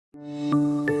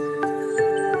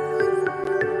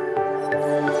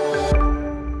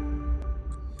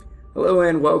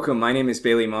and welcome. My name is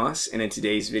Bailey Moss, and in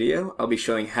today's video I'll be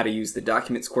showing how to use the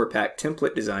DocumentsCorePack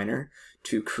Template Designer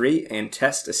to create and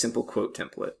test a simple quote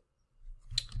template.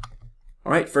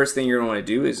 Alright, first thing you're going to want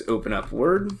to do is open up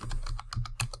Word.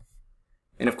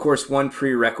 And of course, one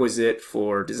prerequisite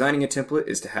for designing a template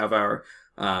is to have our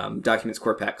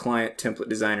DocumentsCorePack client template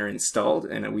designer installed,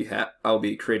 and I'll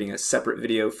be creating a separate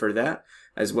video for that,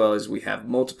 as well as we have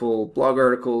multiple blog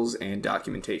articles and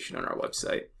documentation on our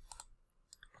website.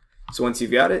 So once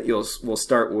you've got it, we'll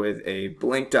start with a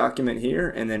blank document here,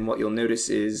 and then what you'll notice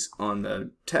is on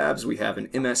the tabs we have an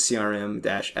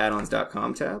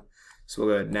mscrm-addons.com tab. So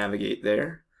we'll go ahead and navigate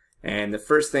there. And the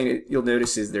first thing that you'll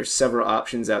notice is there's several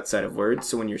options outside of Word.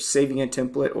 So when you're saving a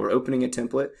template or opening a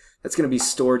template, that's going to be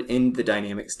stored in the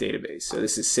Dynamics database. So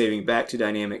this is saving back to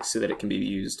Dynamics so that it can be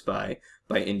used by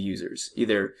end users.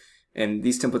 And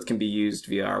these templates can be used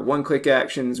via our one-click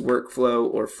actions, workflow,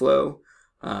 or flow.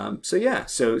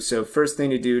 So first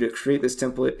thing to do to create this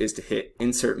template is to hit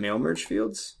Insert Mail Merge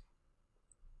Fields.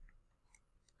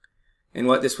 And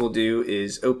what this will do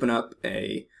is open up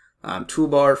a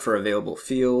toolbar for available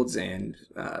fields and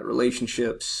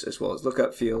relationships, as well as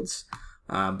lookup fields.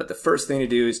 But the first thing to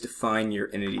do is define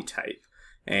your entity type.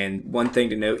 And one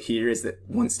thing to note here is that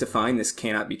once defined, this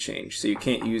cannot be changed. So you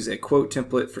can't use a quote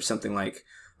template for something like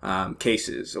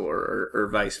cases or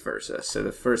vice versa. So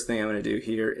the first thing I'm going to do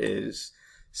here is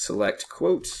select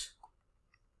quote.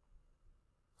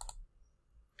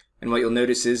 And what you'll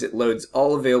notice is it loads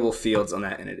all available fields on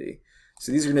that entity.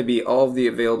 So these are going to be all of the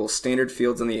available standard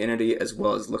fields on the entity as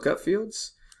well as lookup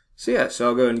fields. So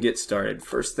I'll go and get started.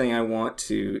 First thing I want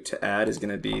to add is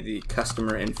going to be the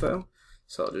customer info.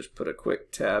 So I'll just put a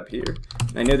quick tab here.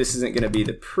 And I know this isn't going to be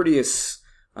the prettiest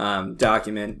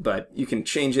document, but you can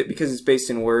change it because it's based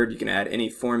in Word. You can add any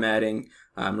formatting,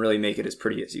 really make it as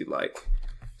pretty as you'd like.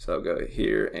 So I'll go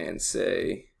here and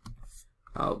say,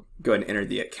 I'll go ahead and enter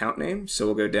the account name. So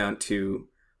we'll go down to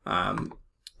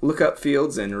lookup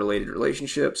fields and related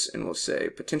relationships, and we'll say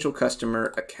potential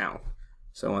customer account.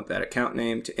 So I want that account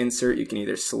name to insert. You can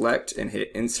either select and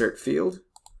hit insert field,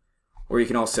 or you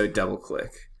can also double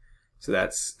click. So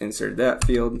that's inserted that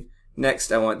field.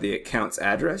 Next, I want the account's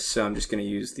address. So I'm just going to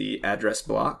use the address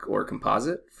block or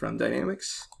composite from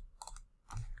Dynamics.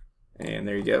 And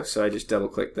there you go. So I just double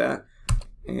click that.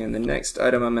 And the next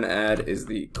item I'm going to add is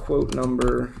the quote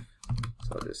number.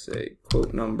 So I'll just say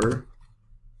quote number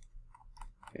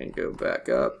and go back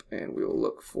up, and we will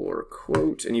look for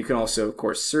quote. And you can also, of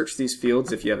course, search these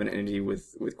fields if you have an entity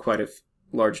with quite a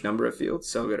large number of fields.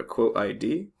 So I'll go to quote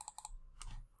ID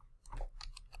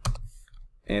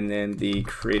and then the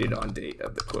created on date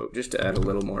of the quote, just to add a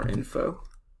little more info.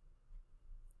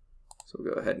 So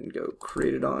we'll go ahead and go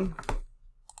created on.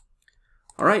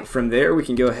 Alright, from there we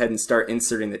can go ahead and start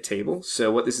inserting the table.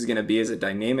 So what this is going to be is a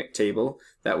dynamic table.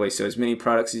 That way, so as many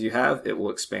products as you have, it will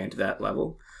expand to that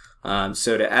level.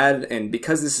 So to add, and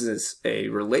because this is a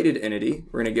related entity,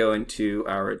 we're going to go into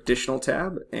our additional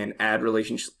tab and add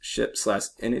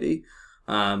relationship/entity.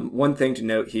 One thing to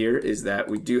note here is that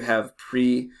we do have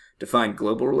predefined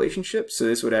global relationships. So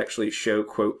this would actually show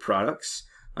quote products,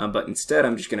 but instead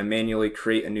I'm just going to manually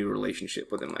create a new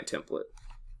relationship within my template.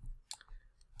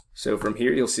 So from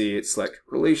here you'll see it select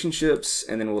relationships,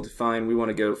 and then we'll define we want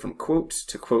to go from quote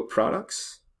to quote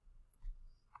products.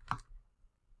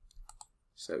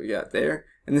 So we got there,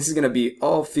 and this is going to be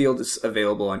all fields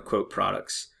available on quote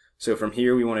products. So from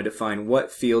here we want to define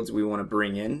what fields we want to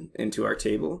bring into our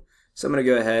table. So I'm going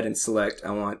to go ahead and select,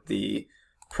 I want the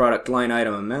product line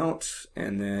item amount,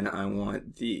 and then I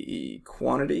want the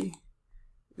quantity,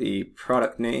 the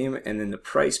product name, and then the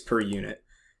price per unit.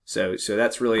 So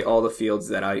that's really all the fields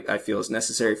that I feel is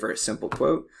necessary for a simple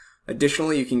quote.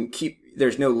 Additionally, you can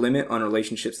there's no limit on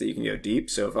relationships that you can go deep.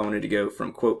 So if I wanted to go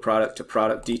from quote product to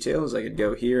product details, I could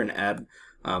go here and add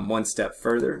one step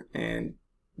further and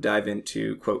dive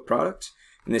into quote product.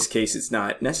 In this case, it's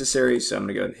not necessary, so I'm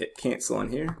going to go ahead and hit cancel on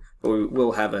here. But we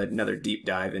will have another deep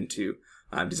dive into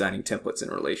designing templates and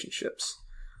relationships.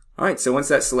 Alright, so once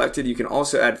that's selected, you can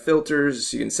also add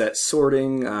filters. You can set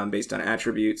sorting based on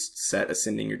attributes, set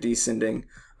ascending or descending.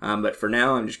 But for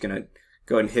now, I'm just going to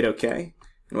go ahead and hit OK.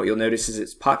 And what you'll notice is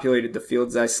it's populated the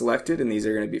fields I selected, and these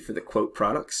are going to be for the quote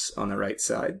products on the right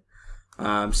side.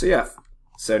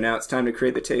 So now it's time to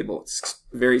create the table. It's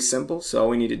very simple, so all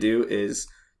we need to do is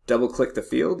double click the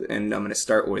field, and I'm going to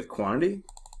start with quantity.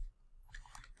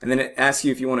 And then it asks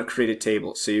you if you want to create a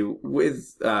table. So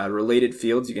with related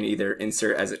fields, you can either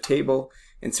insert as a table,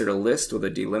 insert a list with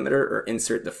a delimiter, or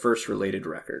insert the first related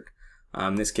record.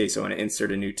 In this case, I want to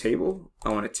insert a new table. I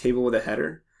want a table with a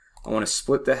header. I want to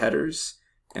split the headers,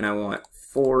 and I want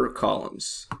 4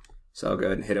 columns. So I'll go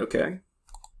ahead and hit OK.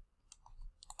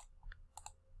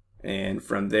 And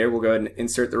from there, we'll go ahead and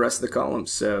insert the rest of the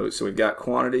columns. So we've got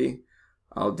quantity.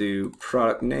 I'll do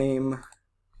product name,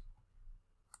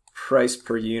 price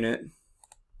per unit,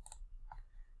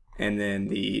 and then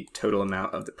the total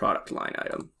amount of the product line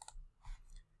item.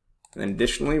 And then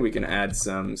additionally, we can add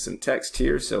some text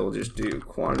here. So we'll just do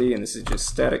quantity, and this is just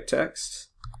static text.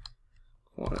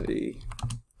 Quantity,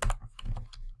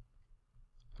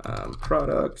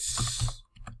 products,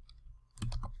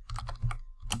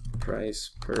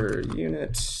 price per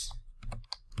unit,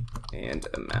 and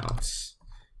amount.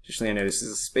 Additionally, I know this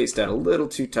is spaced out a little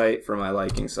too tight for my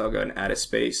liking, so I'll go ahead and add a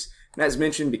space. And as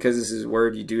mentioned, because this is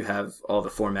Word, you do have all the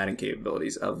formatting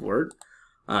capabilities of Word.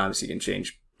 So you can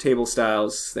change table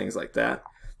styles, things like that.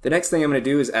 The next thing I'm going to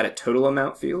do is add a total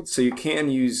amount field. So you can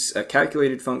use a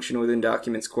calculated function within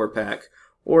DocumentsCorePack,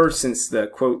 or since the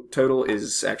quote total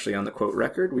is actually on the quote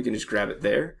record, we can just grab it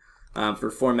there.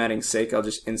 For formatting's sake, I'll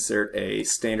just insert a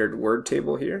standard Word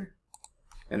table here.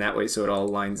 And that way, so it all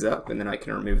lines up, and then I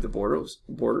can remove the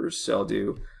borders. So I'll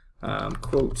do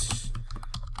quote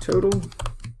total,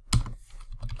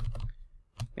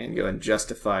 and go and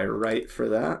justify right for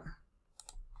that.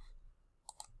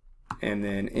 And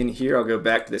then in here, I'll go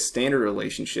back to the standard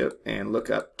relationship and look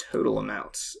up total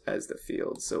amount as the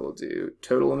field. So we'll do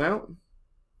total amount.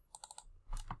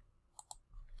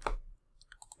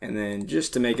 And then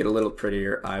just to make it a little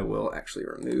prettier, I will actually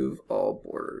remove all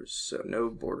borders. So no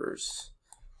borders.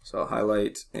 So I'll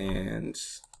highlight and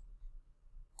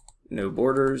no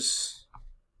borders.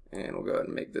 And we'll go ahead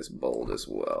and make this bold as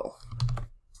well.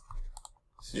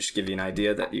 So just to give you an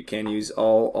idea that you can use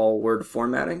all Word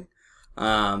formatting.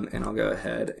 And I'll go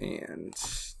ahead and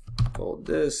bold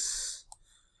this,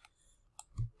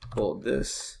 bold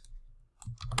this.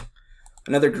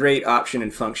 Another great option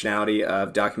and functionality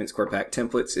of DocumentsCorePack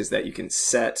templates is that you can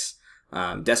set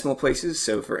decimal places.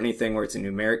 So for anything where it's a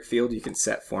numeric field, you can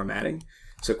set formatting.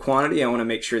 So quantity, I want to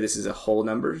make sure this is a whole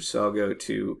number. So I'll go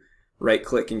to right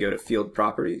click and go to field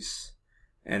properties.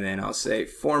 And then I'll say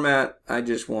format, I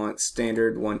just want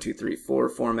standard 1, 2, 3, 4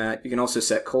 format. You can also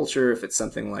set culture if it's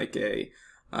something like a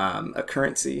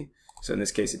currency. So in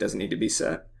this case, it doesn't need to be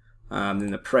set. Then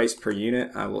the price per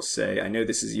unit, I will say, I know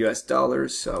this is US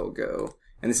dollars, so I'll go,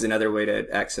 and this is another way to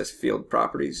access field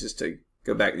properties, just to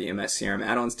go back to the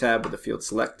mscrm-addons tab with the field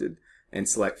selected and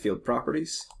select field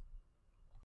properties.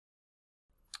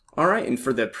 Alright, and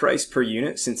for the price per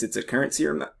unit, since it's a currency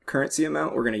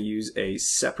amount, we're going to use a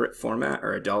separate format,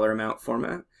 or a dollar amount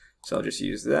format. So I'll just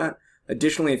use that.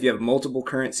 Additionally, if you have multiple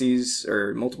currencies,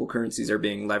 or multiple currencies are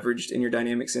being leveraged in your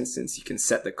Dynamics instance, you can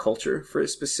set the culture for a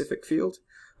specific field.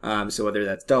 So whether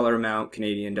that's dollar amount,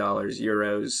 Canadian dollars,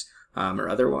 euros, or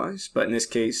otherwise. But in this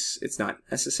case, it's not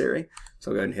necessary.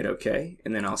 So I'll go ahead and hit OK.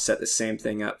 And then I'll set the same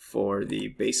thing up for the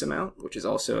base amount, which is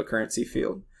also a currency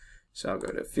field. So I'll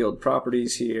go to field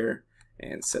properties here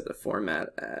and set the format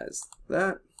as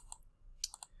that.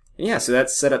 And yeah, so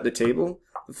that's set up the table.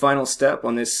 The final step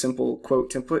on this simple quote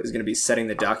template is going to be setting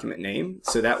the document name.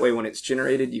 So that way when it's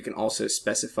generated, you can also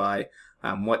specify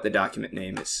what the document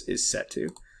name is set to.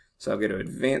 So I'll go to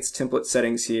advanced template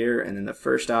settings here, and then the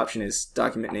first option is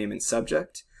document name and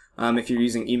subject. If you're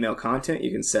using email content,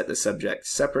 you can set the subject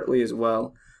separately as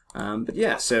well. But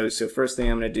yeah, so first thing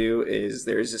I'm going to do is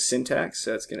there's a syntax,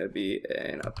 so it's going to be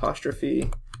an apostrophe,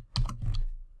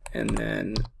 and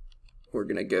then we're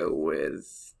going to go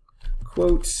with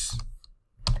quotes,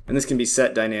 and this can be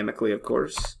set dynamically, of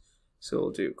course. So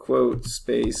we'll do quote,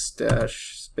 space,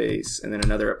 dash, space, and then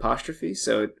another apostrophe.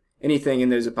 So anything in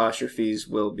those apostrophes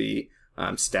will be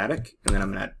static, and then I'm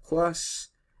going to add plus,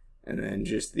 and then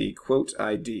just the quote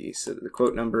ID, so the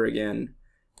quote number again,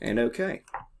 and OK.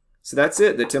 So that's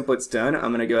it. The template's done.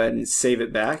 I'm going to go ahead and save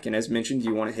it back. And as mentioned,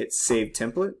 you want to hit Save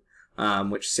Template,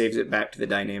 which saves it back to the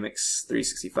Dynamics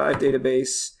 365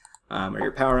 database or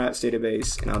your Power Apps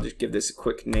database. And I'll just give this a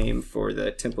quick name for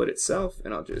the template itself.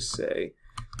 And I'll just say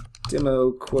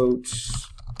Demo Quote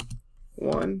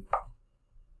 1.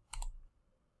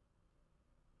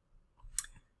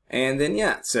 And then,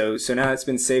 yeah, so now it's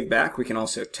been saved back. We can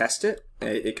also test it.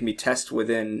 It can be tested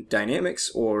within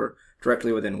Dynamics or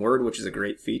directly within Word, which is a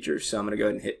great feature. So I'm going to go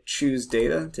ahead and hit Choose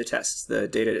Data to test the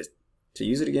data to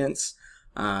use it against.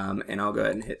 And I'll go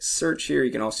ahead and hit Search here.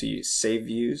 You can also use Save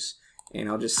Views. And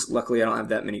I'll just, luckily I don't have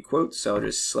that many quotes, so I'll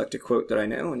just select a quote that I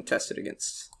know and test it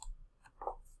against.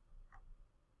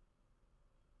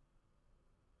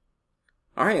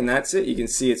 Alright, and that's it. You can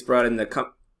see it's brought in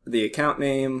the account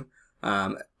name,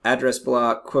 address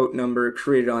block, quote number,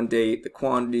 created on date, the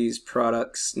quantities,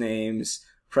 products, names,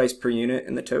 price per unit,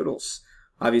 and the totals.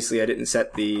 Obviously I didn't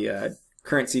set the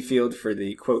currency field for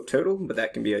the quote total, but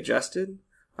that can be adjusted.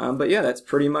 But yeah, that's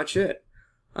pretty much it.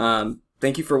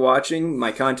 Thank you for watching.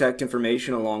 My contact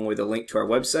information along with a link to our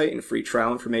website and free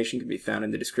trial information can be found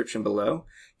in the description below.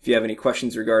 If you have any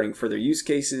questions regarding further use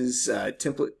cases,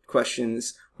 template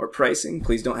questions, or pricing,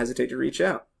 please don't hesitate to reach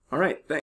out. All right, thanks.